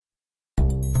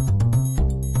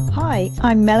Hi,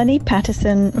 I'm Melanie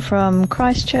Patterson from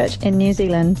Christchurch in New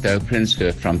Zealand. Doe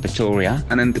Prinsker from Pretoria.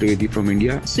 Anand Trivedi from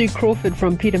India. Sue Crawford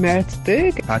from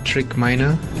Pietermaritzburg. Patrick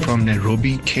Miner from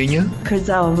Nairobi, Kenya.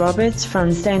 Chriselle Roberts from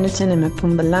Standerton in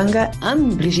Mpumalanga.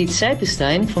 I'm Brigitte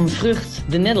Seipenstein from Vrucht,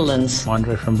 the Netherlands.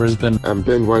 Andre from Brisbane. I'm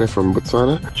Ben Weiler from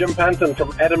Botswana. Jim Panton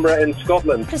from Edinburgh in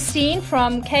Scotland. Christine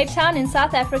from Cape Town in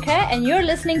South Africa, and you're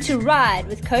listening to Ride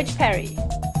with Coach Perry.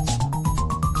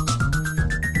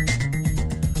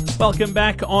 Welcome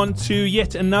back on to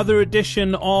yet another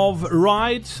edition of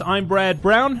Ride. I'm Brad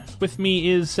Brown. With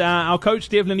me is our coach,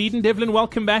 Devlin Eden. Devlin,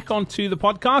 welcome back onto the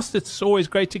podcast. It's always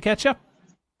great to catch up.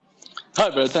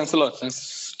 Hi, Brad. Thanks a lot.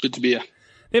 It's good to be here.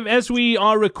 Dev, as we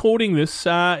are recording this,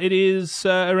 it is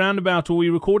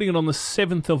we're recording it on the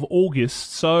 7th of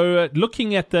August. So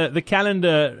looking at the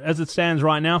calendar as it stands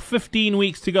right now, 15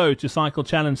 weeks to go to Cycle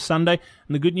Challenge Sunday.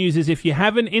 And the good news is if you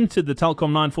haven't entered the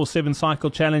Telkom 947 Cycle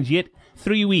Challenge yet,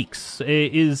 3 weeks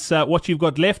is what you've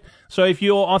got left. So if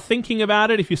you are thinking about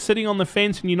it, if you're sitting on the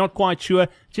fence and you're not quite sure,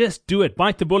 just do it.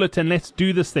 Bite the bullet and let's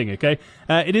do this thing, okay?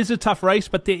 It is a tough race,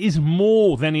 but there is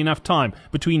more than enough time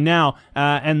between now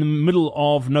and the middle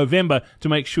of November to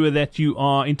make sure that you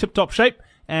are in tip-top shape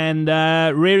and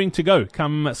raring to go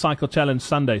come Cycle Challenge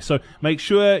Sunday. So make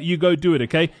sure you go do it,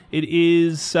 okay? It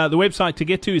is the website to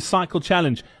get to is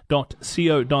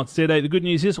cyclechallenge.co.za. The good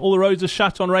news is all the roads are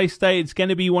shut on race day. It's going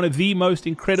to be one of the most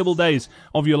incredible days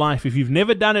of your life. If you've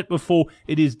never done it before,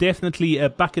 it is definitely a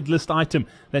bucket list item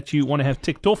that you want to have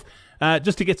ticked off.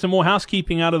 Just to get some more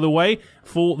housekeeping out of the way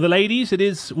for the ladies, it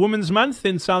is Women's Month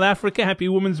in South Africa. Happy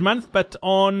Women's Month. But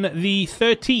on the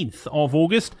 13th of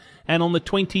August and on the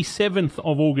 27th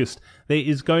of August, there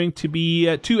is going to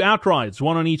be 2 outrides,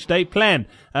 one on each day, planned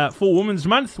for Women's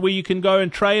Month, where you can go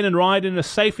and train and ride in a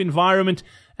safe environment.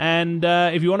 And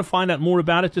if you want to find out more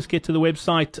about it, just get to the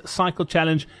website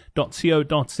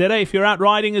cyclechallenge.co.za. If you're out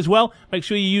riding as well, make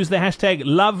sure you use the hashtag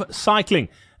 #LoveCycling.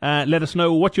 Let us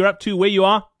know what you're up to, where you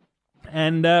are.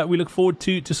 And we look forward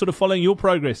to sort of following your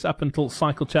progress up until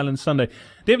Cycle Challenge Sunday.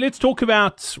 Dev, let's talk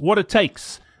about what it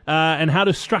takes and how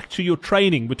to structure your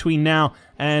training between now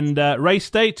and race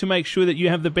day to make sure that you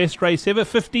have the best race ever.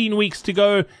 15 weeks to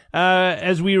go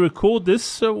as we record this.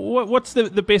 So what's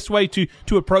the best way to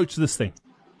approach this thing?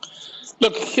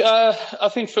 Look, I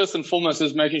think first and foremost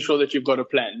is making sure that you've got a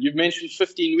plan. You've mentioned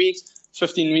 15 weeks.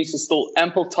 15 weeks is still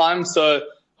ample time. So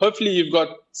hopefully you've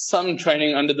got some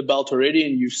training under the belt already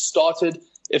and you've started.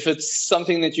 If it's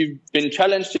something that you've been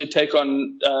challenged to take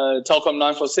on Telkom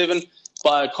 947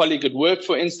 by a colleague at work,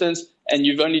 for instance, and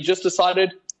you've only just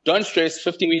decided, don't stress,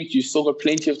 15 weeks, you've still got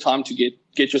plenty of time to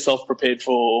get yourself prepared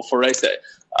for race day.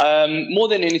 More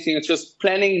than anything, it's just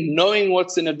planning, knowing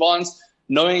what's in advance,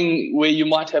 knowing where you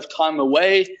might have time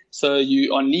away. So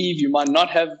you on leave, you might not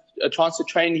have a chance to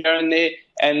train here and there,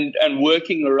 and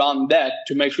working around that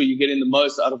to make sure you're getting the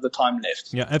most out of the time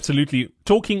left. Yeah, absolutely.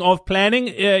 Talking of planning,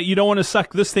 you don't want to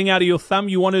suck this thing out of your thumb.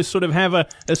 You want to sort of have a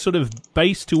sort of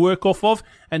base to work off of.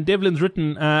 And Devlin's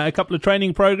written a couple of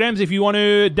training programs. If you want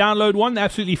to download one,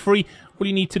 absolutely free. All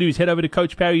you need to do is head over to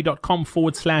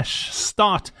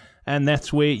coachparry.com/start. And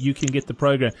that's where you can get the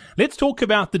program. Let's talk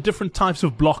about the different types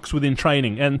of blocks within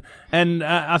training. And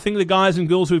I think the guys and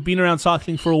girls who have been around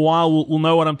cycling for a while will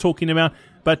know what I'm talking about.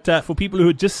 But for people who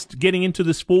are just getting into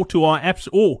the sport, who are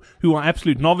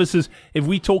absolute novices, if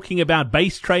we're talking about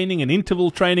base training and interval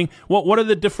training, what are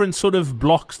the different sort of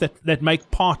blocks that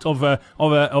make part of a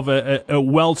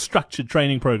well-structured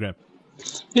training program?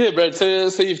 Yeah, Brad,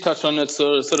 so you've touched on it,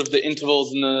 so sort of the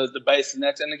intervals and the base and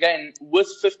that. And again, with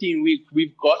 15 weeks,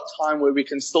 we've got time where we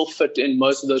can still fit in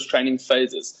most of those training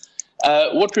phases.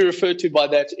 What we refer to by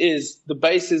that is the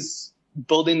base is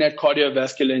building that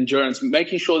cardiovascular endurance,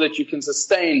 making sure that you can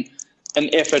sustain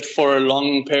an effort for a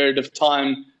long period of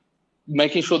time,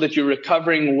 making sure that you're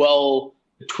recovering well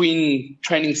between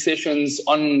training sessions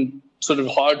on sort of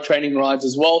hard training rides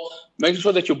as well, making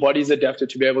sure that your body's adapted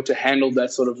to be able to handle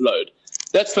that sort of load.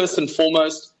 That's first and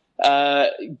foremost.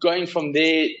 Going from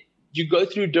there, you go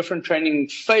through different training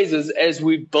phases as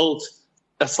we've built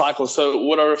a cycle. So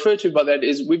what I refer to by that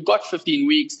is we've got 15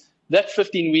 weeks. That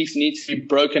 15 weeks needs to be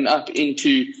broken up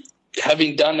into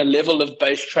having done a level of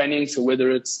base training, so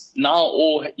whether it's now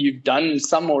or you've done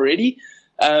some already,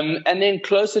 and then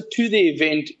closer to the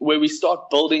event where we start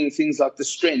building things like the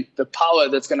strength, the power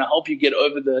that's going to help you get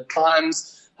over the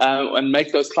climbs and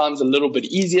make those climbs a little bit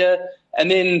easier.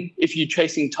 And then if you're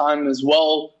chasing time as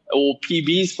well, or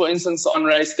PBs, for instance, on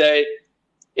race day,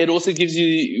 it also gives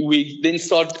you, we then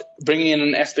start bringing in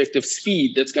an aspect of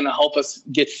speed that's going to help us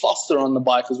get faster on the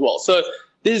bike as well. So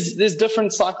there's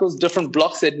different cycles, different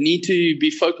blocks that need to be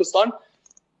focused on.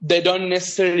 they don't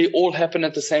necessarily all happen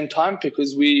at the same time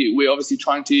because we're obviously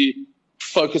trying to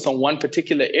focus on one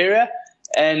particular area.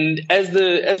 And as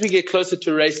we get closer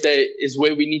to race day is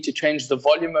where we need to change the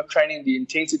volume of training, the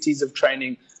intensities of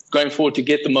training going forward to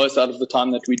get the most out of the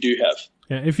time that we do have.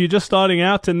 Yeah, if you're just starting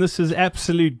out and this is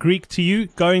absolute Greek to you,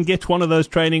 go and get one of those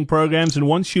training programs. And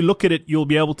once you look at it, you'll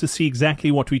be able to see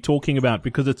exactly what we're talking about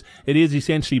because it is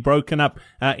essentially broken up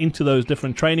into those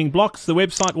different training blocks. The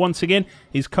website, once again,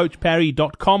 is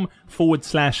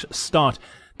coachparry.com/start.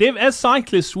 Dev, as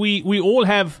cyclists, we all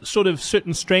have sort of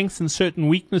certain strengths and certain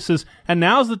weaknesses, and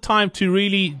now's the time to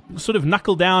really sort of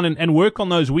knuckle down and work on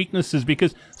those weaknesses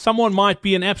because someone might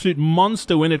be an absolute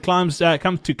monster when it comes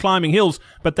to climbing hills,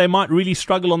 but they might really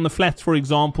struggle on the flats, for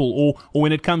example, or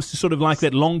when it comes to sort of like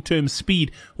that long-term speed.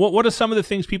 What are some of the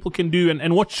things people can do,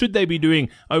 and what should they be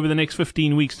doing over the next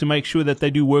 15 weeks to make sure that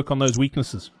they do work on those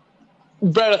weaknesses?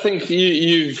 Brad, I think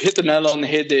you've hit the nail on the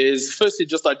head there is firstly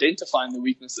just identifying the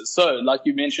weaknesses. So like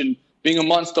you mentioned, being a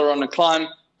monster on a climb,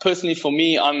 personally for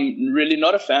me, I'm really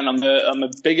not a fan. I'm a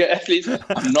bigger athlete.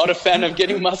 I'm not a fan of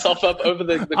getting myself up over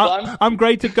the climb. I'm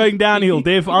great at going downhill,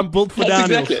 Dev. I'm built for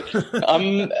downhill. Exactly.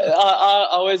 I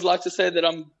always like to say that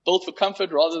I'm built for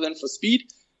comfort rather than for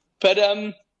speed. But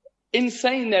in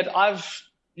saying that,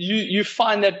 you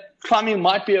find that climbing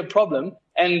might be a problem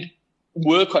and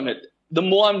work on it. The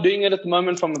more I'm doing it at the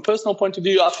moment from a personal point of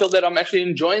view, I feel that I'm actually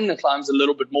enjoying the climbs a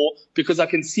little bit more because I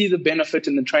can see the benefit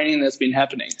in the training that's been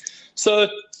happening. So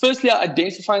firstly,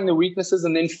 identifying the weaknesses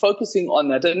and then focusing on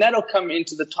that. And that'll come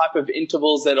into the type of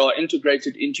intervals that are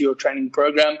integrated into your training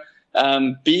program,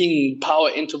 being power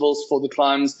intervals for the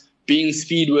climbs, being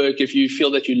speed work if you feel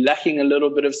that you're lacking a little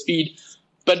bit of speed.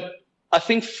 But I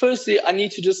think firstly, I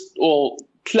need to just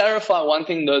clarify one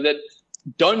thing though, that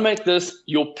don't make this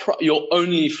your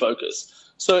only focus.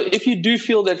 So if you do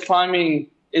feel that climbing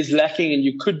is lacking and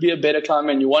you could be a better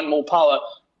climber and you want more power,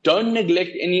 don't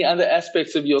neglect any other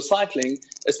aspects of your cycling,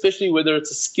 especially whether it's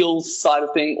a skills side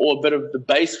of thing or a bit of the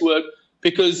base work,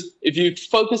 because if you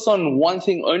focus on one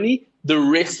thing only, the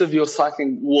rest of your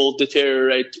cycling will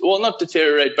deteriorate, well, not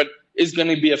deteriorate, but is going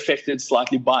to be affected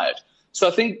slightly by it. So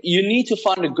I think you need to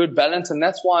find a good balance, and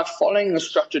that's why following a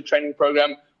structured training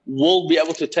program will be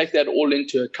able to take that all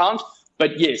into account.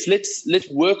 But yes, let's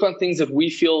work on things that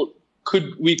we feel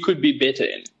we could be better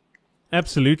in.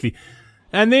 Absolutely.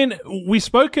 And then we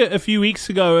spoke a few weeks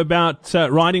ago about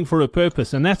riding for a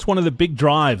purpose, and that's one of the big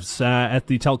drives at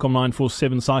the Telkom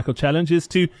 947 Cycle Challenge is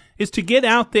to get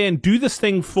out there and do this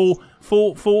thing for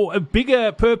a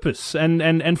bigger purpose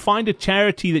and find a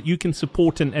charity that you can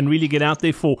support and really get out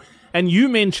there for. And you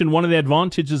mentioned one of the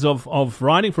advantages of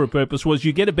riding for a purpose was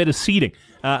you get a better seating.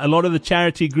 A lot of the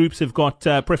charity groups have got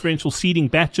preferential seating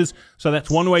batches, so that's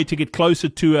one way to get closer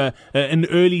to an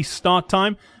early start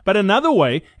time. But another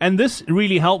way, and this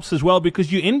really helps as well,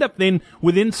 because you end up then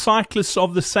within cyclists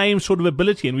of the same sort of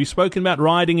ability, and we've spoken about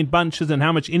riding in bunches and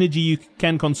how much energy you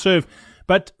can conserve.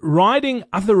 But riding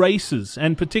other races,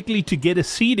 and particularly to get a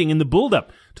seeding in the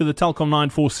build-up to the Telkom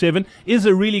 947, is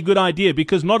a really good idea,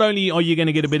 because not only are you going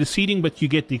to get a better seeding, but you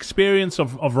get the experience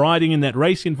of riding in that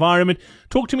race environment.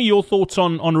 Talk to me your thoughts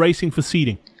on racing for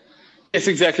seeding. Yes,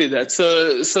 exactly that.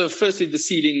 So firstly, the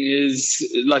seeding is,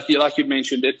 like you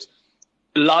mentioned, it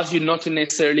allows you not to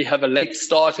necessarily have a late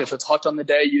start. If it's hot on the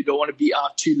day, you don't want to be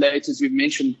out too late, as we've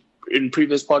mentioned in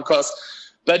previous podcasts.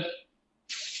 But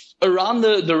around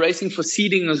the racing for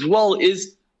seeding as well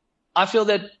is, I feel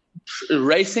that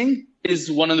racing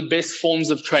is one of the best forms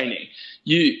of training.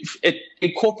 It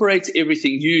incorporates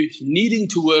everything. You needing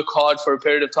to work hard for a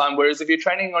period of time, whereas if you're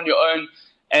training on your own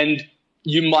and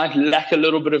you might lack a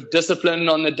little bit of discipline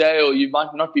on the day, or you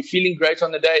might not be feeling great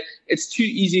on the day, it's too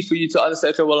easy for you to either say,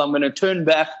 okay, well, I'm going to turn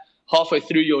back halfway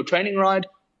through your training ride,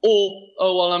 or,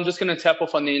 oh, well, I'm just going to tap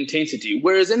off on the intensity.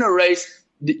 Whereas in a race,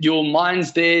 your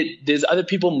mind's there's other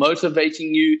people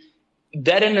motivating you.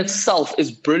 That in itself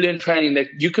is brilliant training, that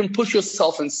you can push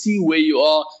yourself and see where you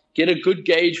are, get a good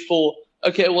gauge for,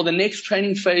 okay, well, the next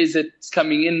training phase that's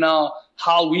coming in now,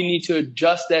 how we need to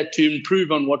adjust that to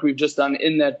improve on what we've just done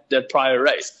in that prior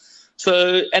race.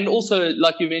 So, and also,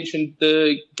 like you mentioned,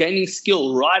 the gaining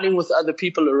skill, riding with other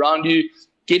people around you,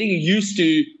 getting used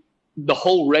to the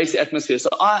whole race atmosphere.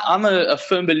 So I'm a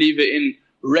firm believer in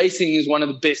racing is one of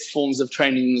the best forms of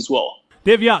training as well.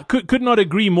 Dev, yeah, could not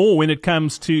agree more when it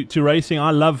comes to racing.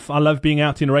 I love being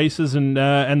out in races and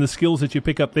the skills that you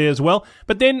pick up there as well.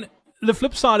 But then the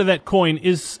flip side of that coin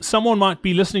is someone might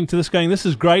be listening to this going, this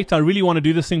is great, I really want to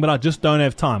do this thing, but I just don't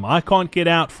have time. I can't get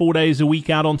out 4 days a week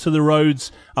out onto the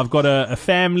roads. I've got a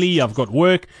family, I've got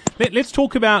work. Let's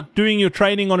talk about doing your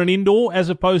training on an indoor as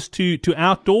opposed to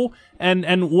outdoor,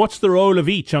 and what's the role of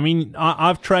each. I mean,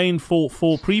 I've trained for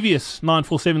previous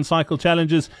 947 cycle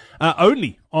challenges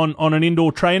only on an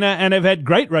indoor trainer, and have had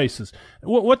great races.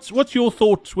 What's your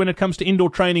thoughts when it comes to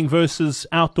indoor training versus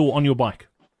outdoor on your bike?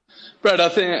 Brad,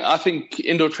 I think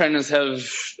indoor trainers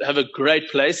have a great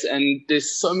place, and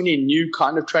there's so many new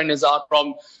kind of trainers out,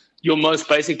 from your most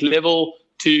basic level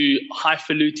to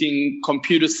highfalutin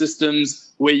computer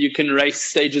systems where you can race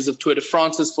stages of Tour de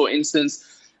France, for instance.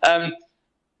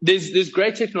 There's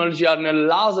great technology out, and it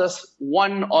allows us,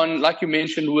 one, on, like you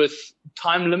mentioned, with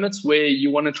time limits where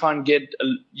you want to try and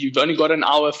you've only got an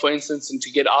hour, for instance, and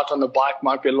to get out on the bike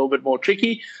might be a little bit more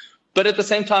tricky. But at the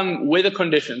same time, weather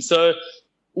conditions. So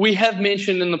we have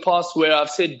mentioned in the past where I've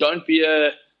said don't be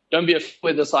a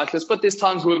weather cyclist, but there's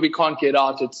times where we can't get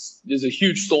out. There's a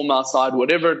huge storm outside,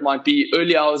 whatever it might be,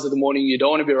 early hours of the morning. You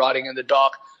don't want to be riding in the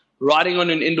dark. Riding on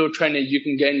an indoor trainer, you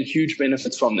can gain huge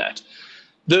benefits from that.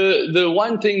 The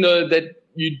one thing though that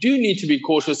you do need to be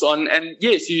cautious on, and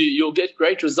yes, you'll get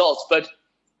great results, but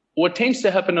what tends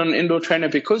to happen on an indoor trainer,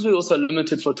 because we're also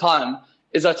limited for time,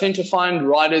 is I tend to find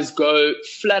riders go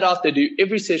flat out. They do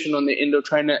every session on the indoor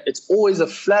trainer. It's always a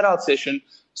flat out session.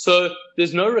 So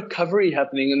there's no recovery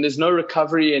happening, and there's no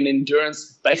recovery and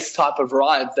endurance based type of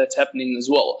ride that's happening as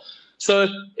well. So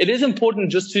it is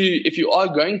important just to, if you are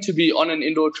going to be on an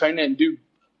indoor trainer and do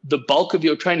the bulk of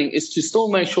your training, is to still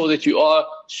make sure that you are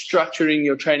structuring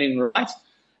your training right.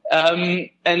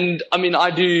 And I mean,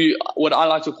 I do what I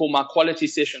like to call my quality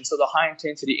sessions, so the high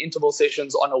intensity interval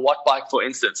sessions on a watt bike, for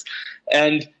instance,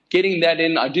 and getting that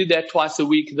in. I do that twice a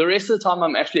week. The rest of the time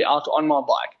I'm actually out on my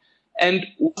bike. And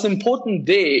what's important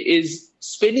there is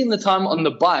spending the time on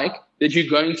the bike that you're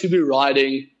going to be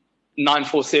riding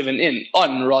 947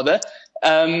 on.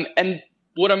 And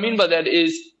what I mean by that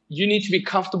is you need to be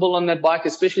comfortable on that bike,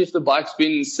 especially if the bike's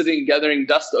been sitting gathering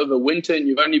dust over winter and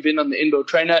you've only been on the indoor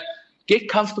trainer. Get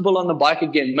comfortable on the bike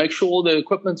again. Make sure all the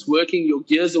equipment's working, your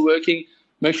gears are working.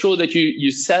 Make sure that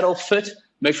you saddle fit.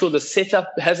 Make sure the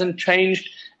setup hasn't changed.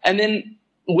 And then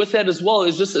with that as well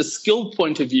is just a skill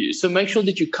point of view. So make sure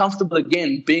that you're comfortable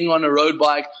again being on a road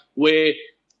bike where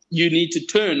you need to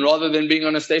turn, rather than being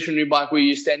on a stationary bike where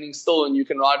you're standing still and you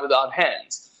can ride without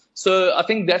hands. So I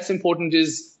think that's important,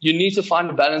 is you need to find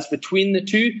a balance between the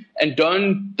two, and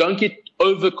don't get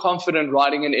overconfident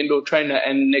riding an indoor trainer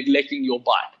and neglecting your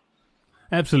bike.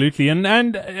 Absolutely. And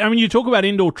I mean, you talk about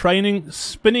indoor training,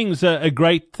 spinning's a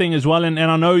great thing as well. And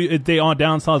I know there are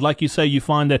downsides. Like you say, you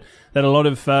find that a lot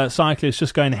of cyclists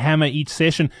just go and hammer each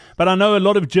session. But I know a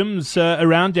lot of gyms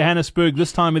around Johannesburg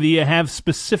this time of the year have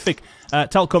specific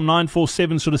Telkom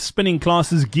 947 sort of spinning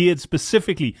classes geared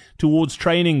specifically towards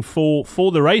training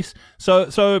for the race.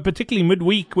 So particularly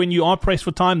midweek when you are pressed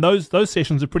for time, those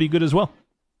sessions are pretty good as well.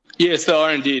 Yes, they are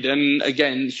indeed. And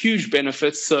again, huge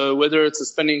benefits. So whether it's a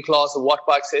spinning class, a watt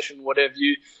bike session, whatever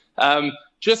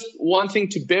just one thing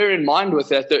to bear in mind with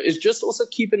that though is just also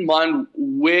keep in mind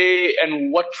where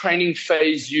and what training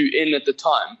phase you in at the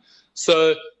time.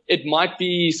 So it might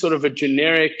be sort of a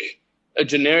generic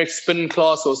spin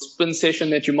class or spin session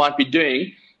that you might be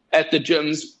doing at the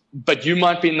gyms, but you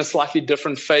might be in a slightly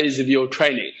different phase of your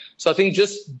training. So I think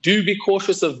just do be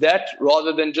cautious of that,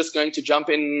 rather than just going to jump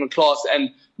in a class and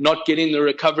not getting the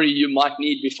recovery you might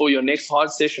need before your next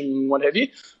hard session, what have you.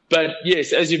 But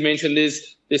yes, as you mentioned,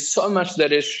 there's so much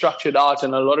that is structured out,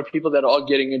 and a lot of people that are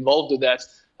getting involved with that.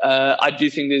 I do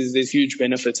think there's huge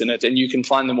benefits in it, and you can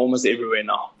find them almost everywhere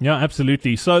now. Yeah,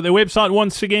 absolutely. So the website,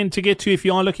 once again, to get to if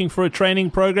you are looking for a training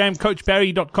program,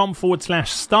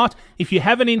 coachbarry.com/start. If you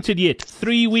haven't entered yet,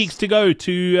 3 weeks to go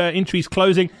to entries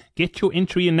closing. Get your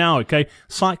entry in now, okay?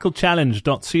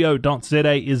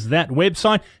 cyclechallenge.co.za is that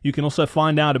website. You can also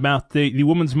find out about the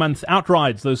Women's Month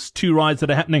outrides, those 2 rides that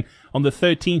are happening on the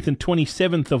 13th and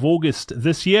 27th of August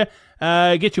this year.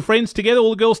 Get your friends together, all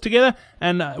the girls together,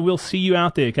 and we'll see you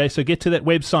out there, okay? So get to that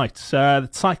website,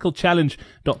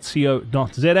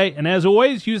 cyclechallenge.co.za. And as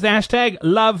always, use the hashtag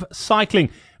 #LoveCycling.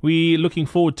 We're looking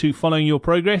forward to following your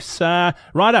progress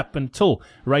right up until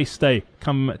race day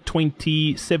come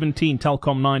 2017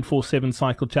 Telkom 947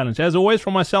 Cycle Challenge. As always,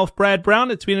 from myself, Brad Brown,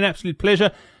 it's been an absolute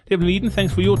pleasure. Devlin Eden,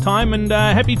 thanks for your time, and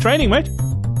happy training, mate.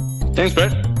 Thanks,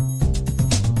 Brad.